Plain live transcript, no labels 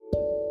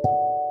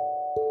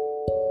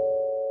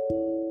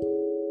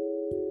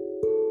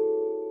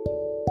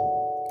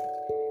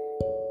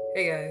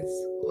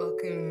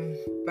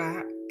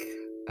back.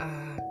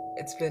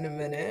 It's been a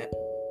minute,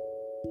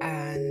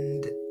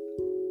 and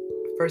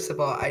first of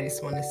all, I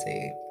just want to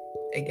say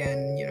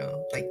again,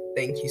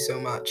 thank you so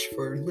much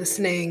for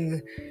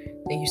listening.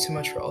 Thank you so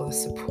much for all the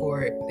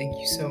support. Thank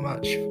you so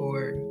much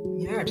for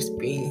just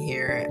being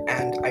here.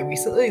 And I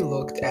recently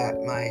looked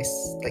at my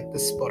the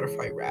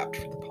Spotify Wrapped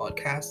for the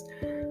podcast,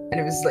 and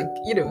it was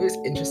it was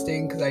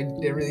interesting because I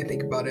didn't really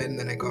think about it, and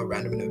then I got a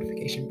random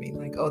notification being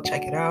like, "Oh,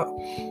 check it out,"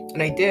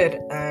 and I did,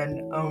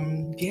 and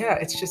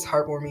it's just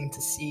heartwarming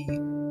to see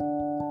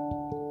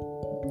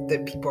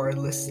that people are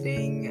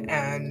listening,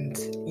 and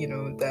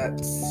that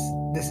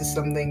this is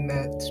something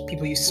that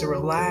people use to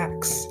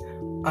relax,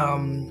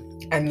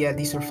 and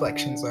these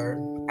reflections are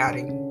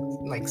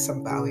adding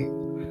some value.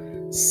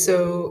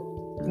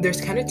 So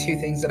there's kind of two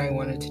things that I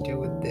wanted to do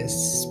with this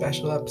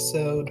special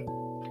episode.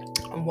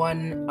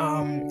 One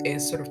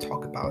is sort of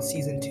talk about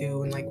season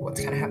 2 and what's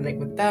kind of happening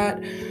with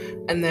that,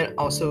 and then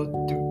also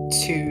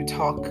to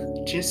talk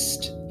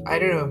I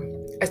don't know,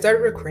 I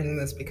started recording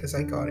this because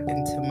I don't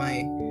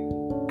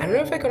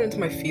know if I got into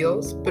my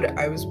feels, but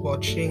I was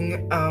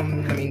watching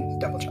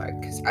double check,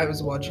 because I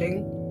was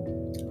watching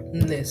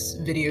this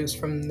videos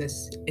from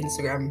this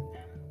Instagram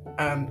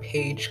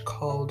page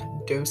called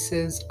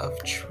Doses of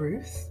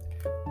Truth.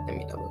 Let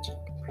me double check.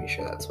 I'm pretty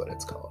sure that's what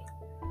it's called.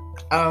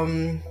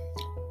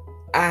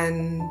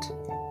 And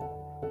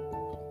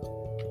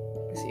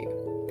let's see.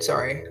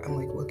 Sorry, I'm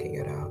looking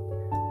it up.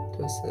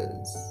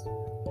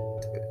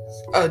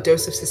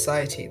 Dose of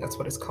Society, that's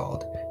what it's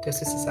called.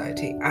 Dose of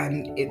Society.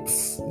 And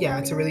it's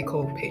a really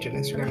cool page on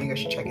Instagram. You guys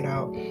should check it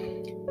out.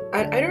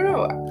 And I don't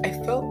know, I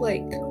felt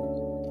like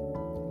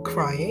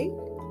crying,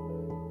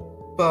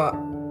 but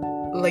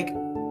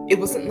it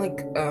wasn't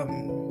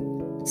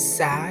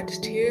sad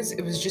tears.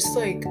 It was just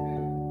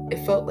it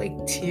felt like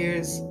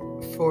tears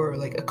for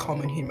a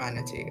common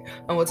humanity.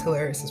 And what's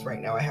hilarious is right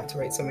now I have to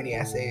write so many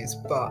essays,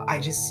 but I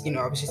just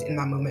I was just in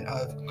that moment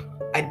of,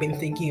 I'd been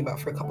thinking about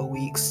for a couple of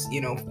weeks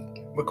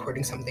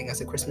recording something as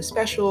a Christmas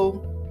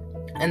special,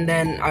 and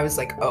then I was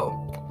like,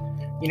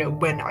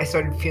 when I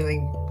started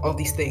feeling all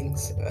these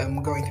things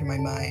going through my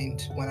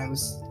mind when I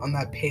was on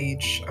that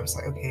page, I was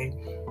like, okay,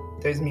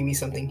 there's maybe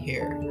something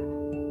here.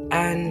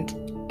 And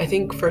I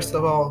think first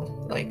of all,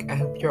 I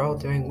hope you're all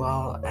doing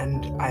well,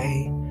 and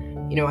I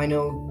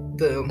know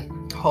the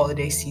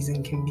holiday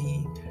season can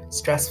be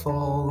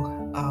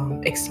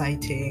stressful,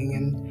 exciting,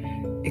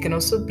 and it can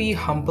also be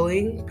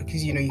humbling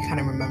because you kind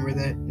of remember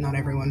that not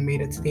everyone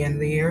made it to the end of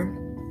the year,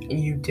 and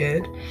you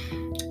did.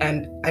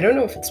 And I don't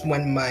know if it's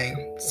when my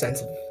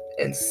sense of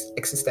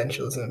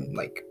existentialism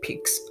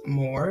peaks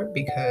more,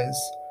 because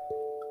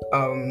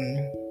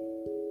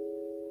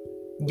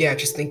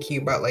just thinking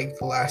about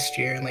the last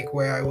year and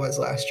where I was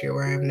last year,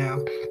 where I am now.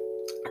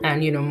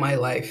 And my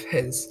life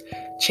has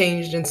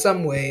changed in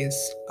some ways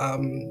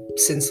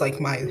since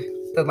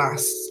the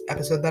last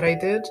episode that I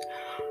did,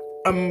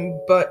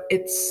 but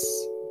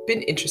it's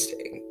been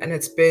interesting and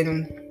it's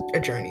been a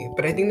journey.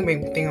 But I think the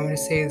main thing I want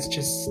to say is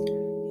just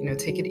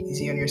take it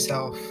easy on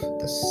yourself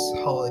this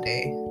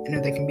holiday. I know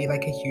there can be a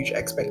huge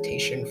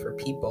expectation for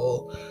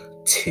people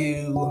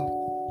to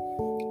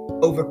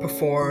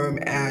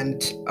overperform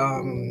and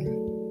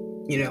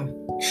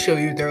show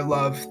you their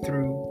love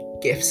through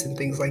gifts and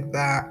things like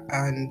that.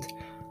 And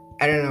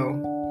I don't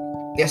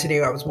know,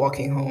 yesterday I was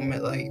walking home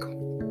at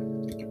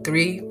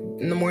 3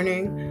 in the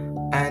morning,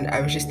 and I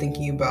was just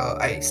thinking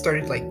about, I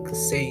started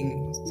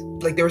saying,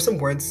 there were some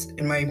words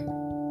in my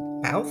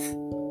mouth,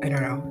 I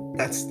don't know,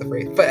 that's the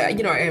phrase, but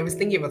I was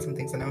thinking about some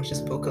things and I was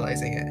just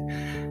vocalizing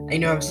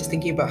it. I was just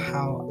thinking about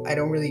how I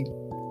don't really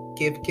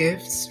give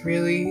gifts,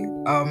 really.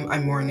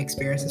 I'm more an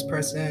experiences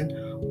person,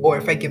 or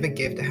if I give a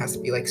gift, it has to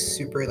be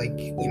super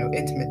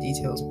intimate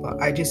details,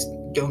 but I just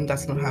don't.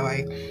 That's not how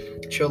I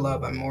show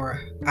love. I'm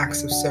more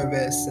acts of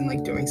service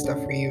and doing stuff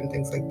for you and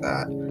things like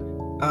that.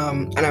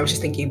 And I was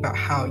just thinking about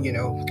how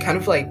kind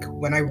of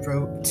when I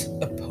wrote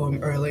a poem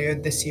earlier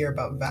this year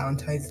about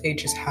Valentine's Day,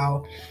 just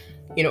how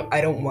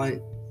I don't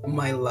want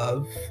my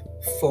love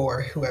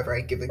for whoever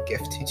I give a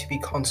gift to be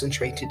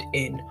concentrated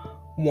in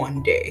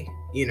one day.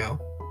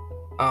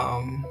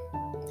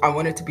 I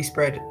want it to be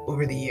spread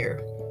over the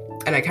year.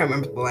 And I can't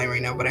remember the line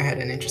right now, but I had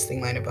an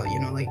interesting line about,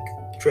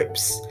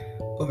 drips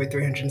over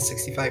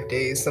 365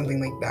 days, something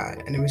like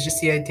that. And it was just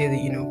the idea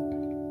that,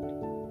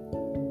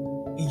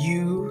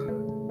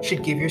 you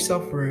should give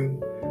yourself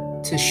room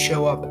to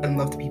show up and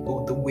love the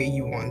people the way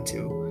you want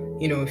to.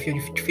 If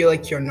you feel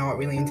like you're not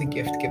really into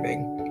gift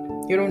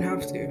giving, you don't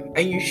have to.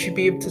 And you should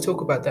be able to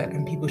talk about that,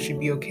 and people should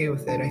be okay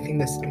with it. I think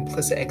this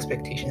implicit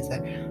expectations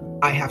that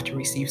I have to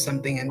receive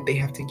something and they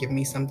have to give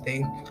me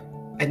something,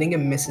 I think it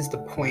misses the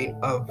point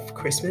of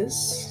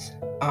Christmas.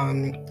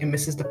 It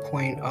misses the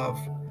point of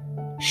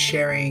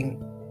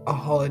sharing a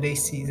holiday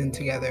season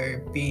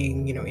together,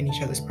 being, in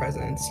each other's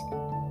presence.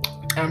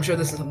 And I'm sure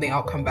this is something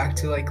I'll come back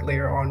to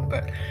later on,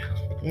 but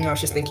I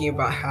was just thinking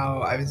about how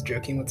I was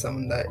joking with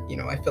someone that,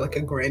 I feel like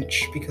a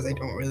Grinch because I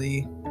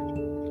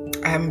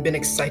haven't been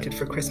excited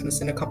for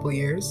Christmas in a couple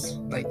years.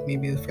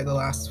 Maybe for the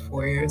last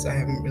 4 years, I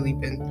haven't really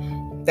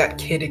been that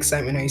kid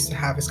excitement I used to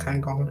have is kind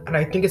of gone. And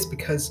I think it's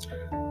because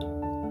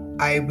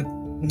I would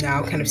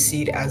now kind of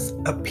see it as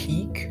a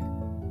peak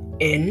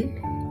in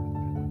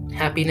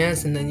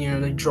happiness, and then,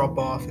 they drop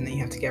off, and then you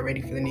have to get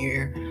ready for the new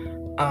year.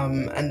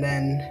 And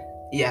then,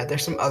 yeah,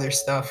 there's some other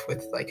stuff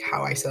with like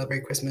how I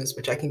celebrate Christmas,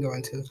 which I can go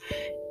into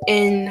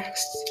in,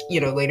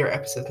 later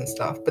episodes and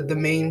stuff. But the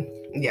main,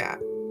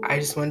 I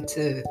just want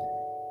to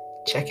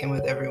check in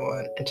with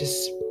everyone and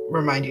just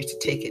remind you to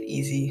take it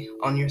easy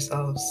on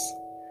yourselves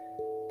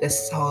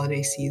this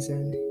holiday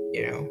season.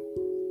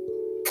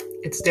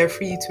 It's there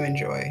for you to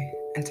enjoy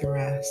and to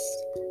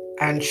rest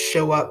and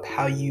show up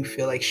how you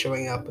feel like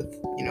showing up with,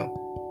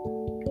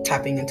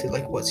 tapping into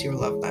like what's your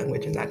love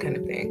language and that kind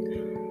of thing.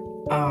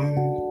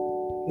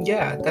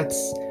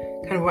 That's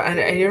kind of what, and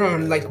I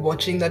like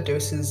watching that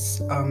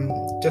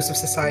Joseph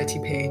Society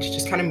page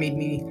just kind of made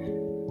me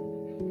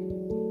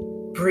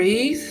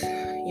breathe,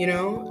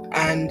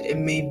 and it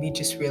made me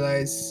just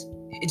realize,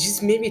 it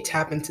just made me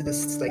tap into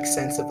this like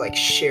sense of like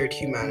shared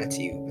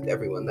humanity with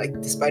everyone.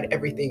 Like, despite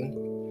everything,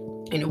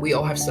 we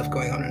all have stuff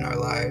going on in our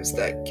lives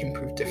that can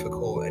prove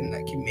difficult and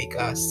that can make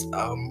us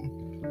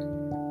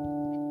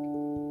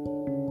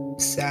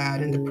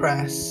sad and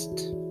depressed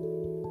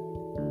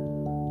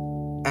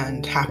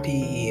and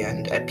happy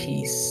and at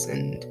peace.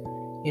 And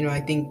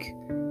I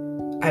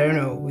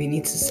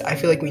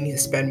feel like we need to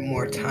spend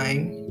more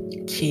time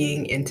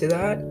keying into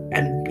that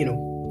and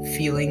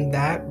feeling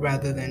that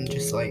rather than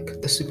just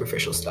like the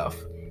superficial stuff.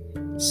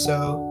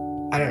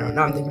 So I don't know,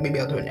 now I'm thinking maybe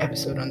I'll do an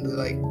episode on the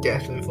like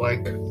death of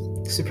like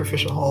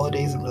superficial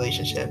holidays and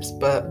relationships,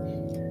 but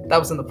that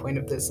wasn't the point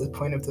of this. The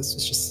point of this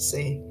was just to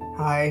say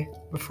hi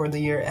before the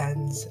year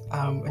ends,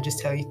 and just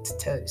tell you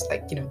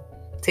like,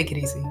 take it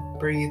easy,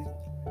 breathe,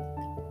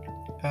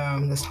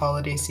 this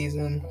holiday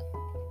season.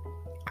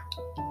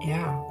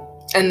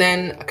 And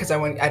then, because I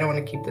don't want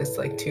to keep this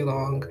like too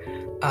long,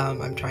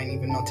 I'm trying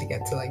even not to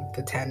get to like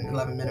the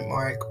 10-11 minute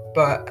mark,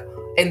 but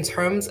in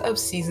terms of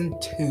season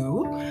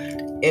 2,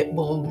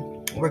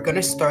 we're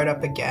gonna start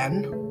up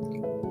again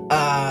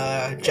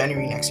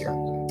January next year.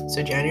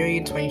 So January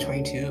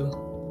 2022,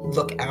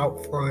 look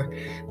out for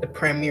the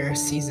premiere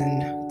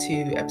season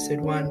 2 episode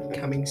 1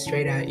 coming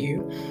straight at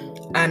you.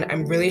 And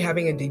I'm really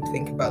having a deep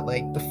think about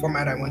like the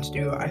format I want to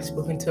do. I've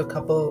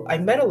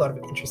met a lot of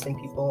interesting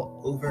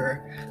people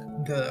over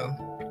the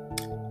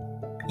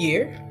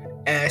year,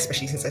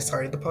 especially since I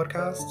started the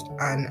podcast,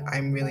 and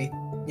I'm really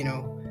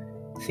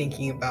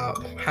thinking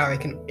about how I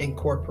can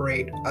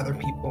incorporate other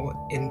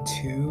people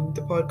into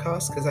the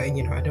podcast, because I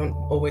don't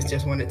always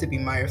just want it to be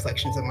my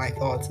reflections and my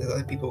thoughts. There's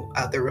other people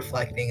out there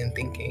reflecting and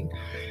thinking,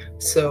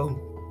 so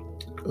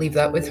leave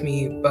that with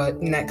me.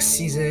 But next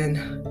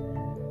season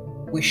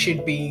we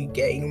should be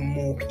getting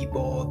more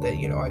people that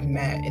I've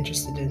met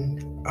interested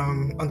in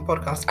on the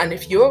podcast. And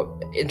if you're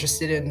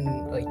interested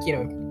in like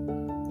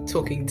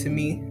talking to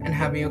me and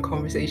having a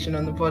conversation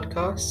on the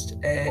podcast,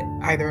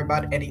 either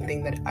about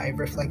anything that I've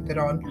reflected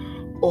on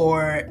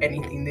or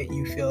anything that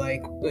you feel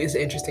like is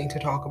interesting to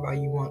talk about,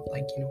 you want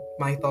like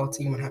my thoughts,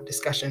 and you want to have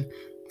discussion,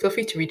 feel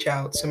free to reach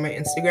out. So my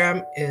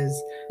Instagram is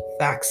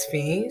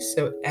Faxfiyin,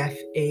 so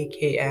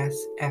FAKSFIYIN,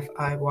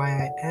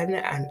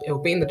 and it'll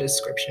be in the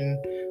description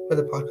for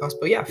the podcast.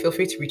 But yeah, feel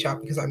free to reach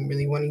out, because I'm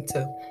really wanting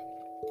to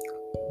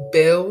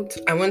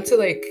I want to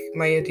like,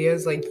 my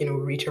ideas like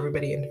reach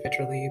everybody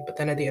individually, but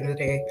then at the end of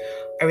the day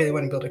I really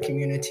want to build a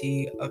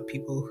community of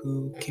people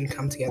who can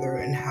come together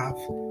and have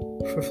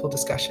fruitful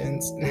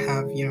discussions and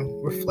have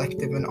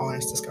reflective and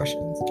honest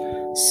discussions.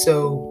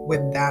 So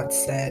with that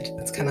said,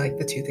 that's kind of like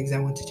the 2 things I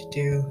wanted to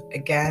do.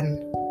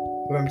 Again,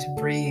 remember to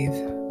breathe,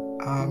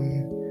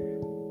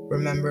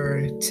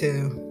 remember to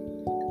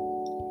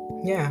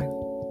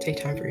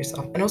take time for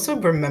yourself, and also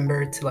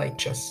remember to like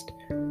just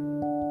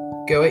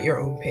go at your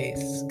own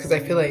pace, because I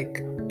feel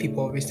like people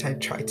always try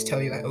to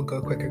tell you like, oh,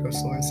 go quicker, go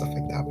slower and stuff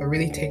like that, but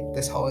really take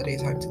this holiday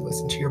time to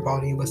listen to your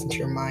body, listen to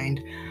your mind,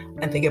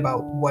 and think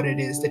about what it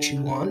is that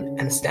you want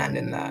and stand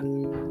in that.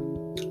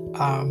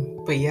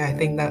 But yeah, I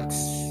think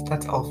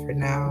that's all for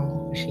now.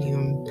 Wishing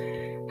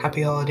you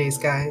happy holidays,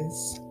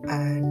 guys,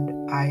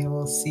 and I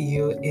will see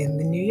you in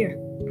the new year.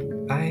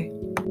 Bye.